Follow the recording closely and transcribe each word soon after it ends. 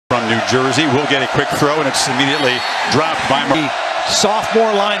New Jersey will get a quick throw, and it's immediately dropped by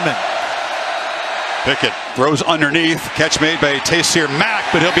sophomore lineman. Pickett throws underneath. Catch made by Taysir Mack,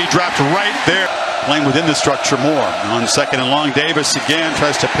 but he'll be dropped right there. Playing within the structure more. On second and long, Davis again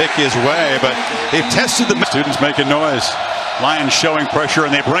tries to pick his way, but they've tested the students making noise. Lions showing pressure,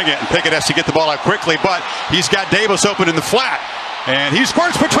 and they bring it, and Pickett has to get the ball out quickly, but he's got Davis open in the flat, and he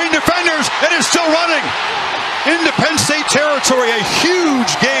squirts between defenders and is still running into Penn State territory. A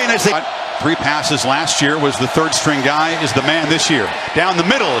huge gain as they 3 passes last year. Was the third string guy, is the man this year. Down the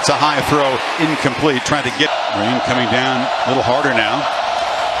middle, it's a high throw, incomplete. Trying to get rain coming down a little harder now.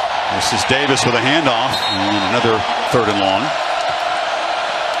 This is Davis with a handoff, and another third and long.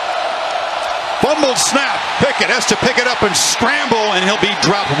 Fumbled snap. Pickett has to pick it up and scramble, and he'll be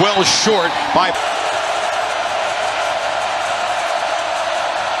dropped well short by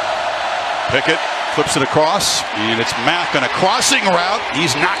Pickett. Flips it across, and it's Mack on a crossing route.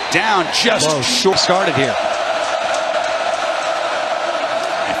 He's knocked down just short. Started here.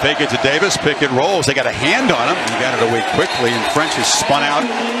 They fake it to Davis. Pickett rolls. They got a hand on him. He got it away quickly, and French is spun out.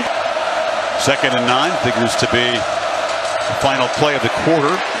 2nd and 9. Figures to be the final play of the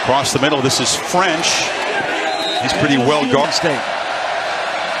quarter. Across the middle, this is French. He's pretty well guarded.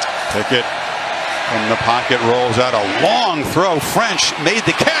 Pickett from the pocket rolls out a long throw. French made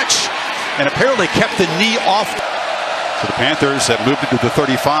the catch, and apparently kept the knee off. So the Panthers have moved it to the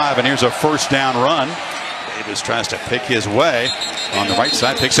 35, and here's a first down run. Davis tries to pick his way on the right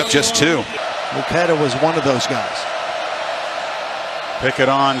side, picks up just 2. Lupetta was one of those guys. Pickett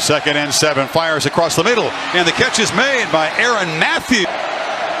on 2nd and 7, fires across the middle, and the catch is made by Aaron Matthews.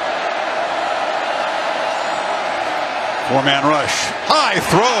 4-man rush, high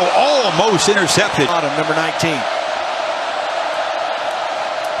throw, almost intercepted. Number 19.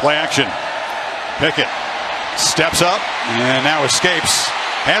 Play action. Pickett steps up and now escapes.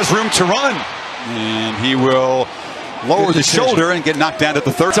 Has room to run, and he will lower the shoulder and get knocked down at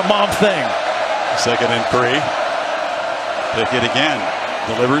the 3rd. It's a mom thing. 2nd and 3. Pickett again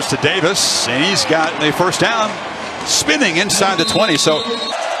delivers to Davis, and he's got a first down, spinning inside the 20. So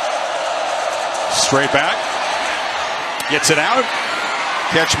straight back, gets it out,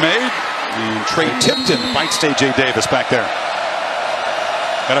 catch made, and Trey Tipton fights A.J. Davis back there.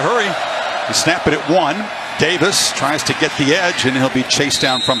 Got to hurry. He snap it at 1. Davis tries to get the edge, and he'll be chased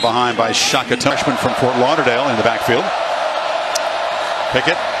down from behind by Shaka, freshman from Fort Lauderdale, in the backfield.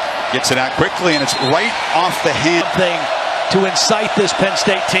 Pickett gets it out quickly, and it's right off the hand. Thing to incite this Penn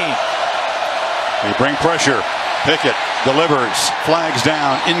State team. They bring pressure. Pickett delivers. Flags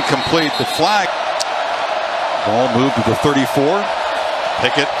down. Incomplete. The flag. Ball moved to the 34.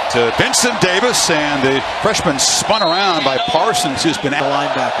 Pickett to Vincent Davis, and the freshman spun around by Parsons, who's been a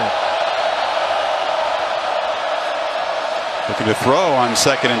linebacker. Looking to throw on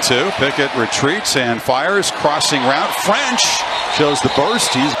 2nd and 2. Pickett retreats and fires, crossing route. French shows the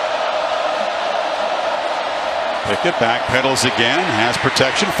burst. Pickett backpedals again, has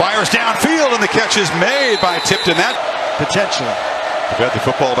protection, fires downfield, and the catch is made by Tipton. That potentially. They've had the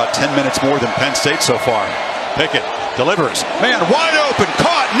football about 10 minutes more than Penn State so far. Pickett delivers. Man, wide open,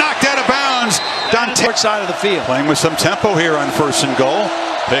 caught, knocked out of bounds. Short side of the field. Playing with some tempo here on 1st and goal.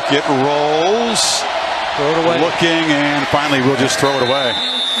 Pickett rolls. Throw it away. Looking, and finally we'll just throw it away.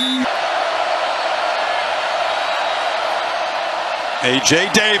 A.J.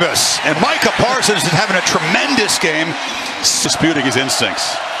 Davis, and Micah Parsons is having a tremendous game, disputing his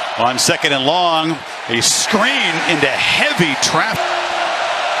instincts. On 2nd and long, a screen into heavy traffic.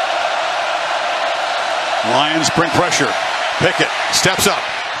 Lions bring pressure. Pickett steps up,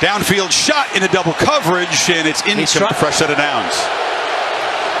 downfield shot into double coverage, and it's incomplete. Fresh set of downs.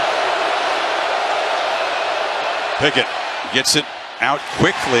 Pickett gets it out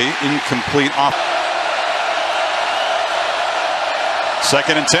quickly, incomplete off.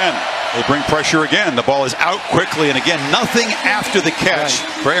 2nd and 10. They bring pressure again. The ball is out quickly, and again, nothing after the catch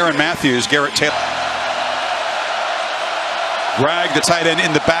for Aaron Matthews. Garrett Taylor. Bragg, the tight end,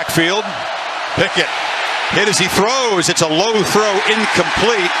 in the backfield. Pickett hit as he throws. It's a low throw,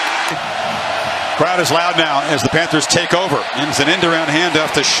 incomplete. Crowd is loud now as the Panthers take over. And it's an end-around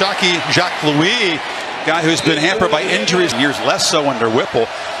handoff to Shockey Jacques-Louis, guy who's been hampered by injuries, years less so under Whipple.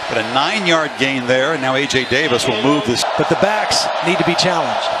 But a 9-yard gain there, and now A.J. Davis will move this. But the backs need to be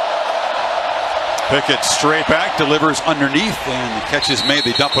challenged. Pickett straight back, delivers underneath, and the catch is made.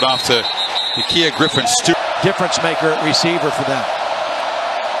 They dump it off to Nakia Griffin-Stewart. Difference maker at receiver for them.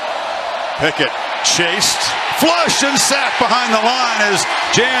 Pickett chased, flushed, and sacked behind the line as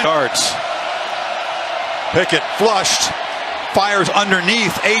Jan yards. Pickett flushed, fires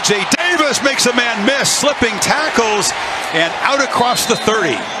underneath. A.J. Davis makes a man miss, slipping tackles. and out across the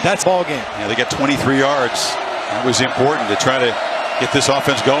 30. That's ball game. Yeah, they get 23 yards. That was important to try to get this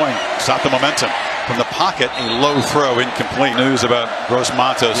offense going, stop the momentum. From the pocket, a low throw, incomplete. News about Gross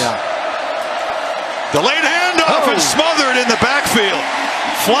Matos. Yeah. Delayed handoff and smothered in the backfield.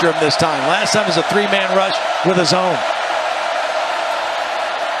 Him this time. Last time was a three-man rush with his own.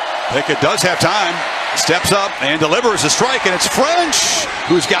 Pickett does have time. Steps up and delivers a strike, and it's French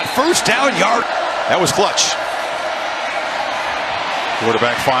who's got first down yard. That was clutch.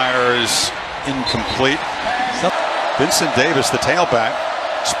 Quarterback fires incomplete. Vincent Davis, the tailback,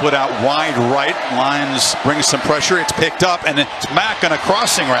 split out wide right. Lines brings some pressure. It's picked up, and it's Mack on a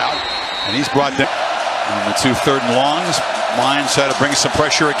crossing route, and he's brought down. On the 2 3rd and longs, Lions try to bring some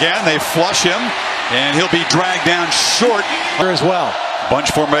pressure again. They flush him, and he'll be dragged down short. Here as well.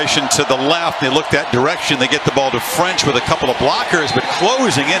 Bunch formation to the left. They look that direction. They get the ball to French with a couple of blockers, but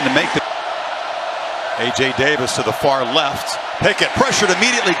closing in to make the. A.J. Davis to the far left. Pickett pressured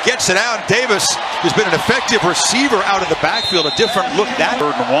immediately, gets it out. Davis has been an effective receiver out of the backfield. A different look. That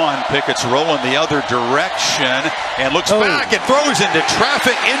 3rd and 1. Pickett's rolling the other direction and looks back and throws into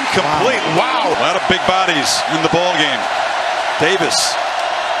traffic. Incomplete. Wow. A lot of big bodies in the ball game. Davis.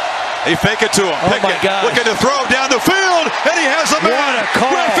 They fake it to him. Pickett looking to throw down the field, and he has a man. What a call.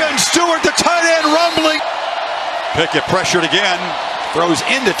 Griffin Stewart, the tight end, rumbling. Pickett pressured again. Throws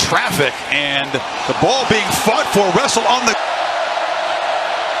into traffic, and the ball being fought for. Wrestle on the.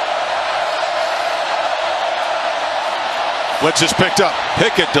 Blitz is picked up.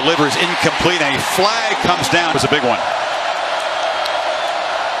 Pickett delivers incomplete. A flag comes down. It was a big one.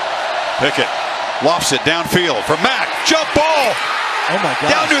 Pickett lofts it downfield for Mack. Jump ball. Oh my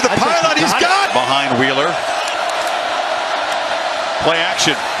God. Down near the pylon. He's got it. Behind Wheeler. Play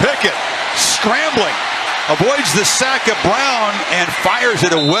action. Pickett scrambling. Avoids the sack of Brown and fires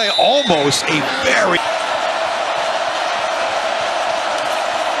it away. Almost a very.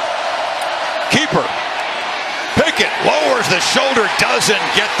 Keeper. Pickett lowers the shoulder, doesn't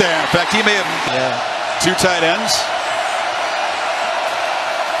get there. In fact, he may have 2 tight ends.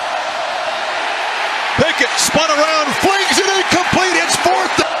 Pickett spun around, flings it incomplete. It's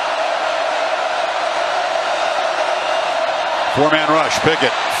 4th. 4-man rush.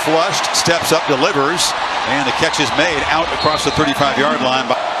 Pickett flushed, steps up, delivers, and the catch is made out across the 35-yard line.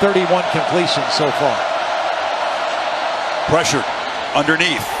 31 completions so far. Pressured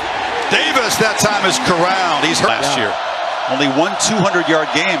underneath. Davis that time is corralled. He's hurt last year. Only one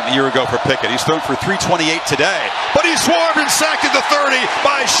 200-yard game a year ago for Pickett. He's thrown for 328 today, but he's swarmed and sacked at the 30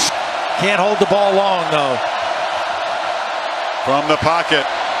 by. Can't hold the ball long though. From the pocket,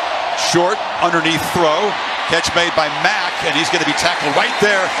 short underneath throw. Catch made by Mack, and he's going to be tackled right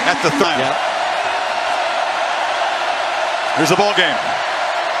there at the 30. Yep. Here's the ball game.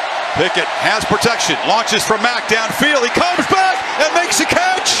 Pickett has protection, launches from Mack downfield. He comes back and makes a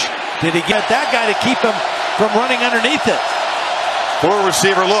catch. Did he get that guy to keep him from running underneath it? 4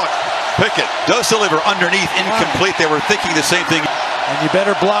 receiver look. Pickett does deliver underneath, incomplete. They were thinking the same thing. And you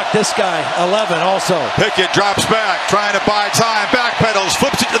better block this guy. 11 also. Pickett drops back, trying to buy time, backpedals,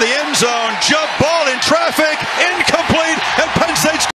 flips it to the end zone, jump ball in traffic,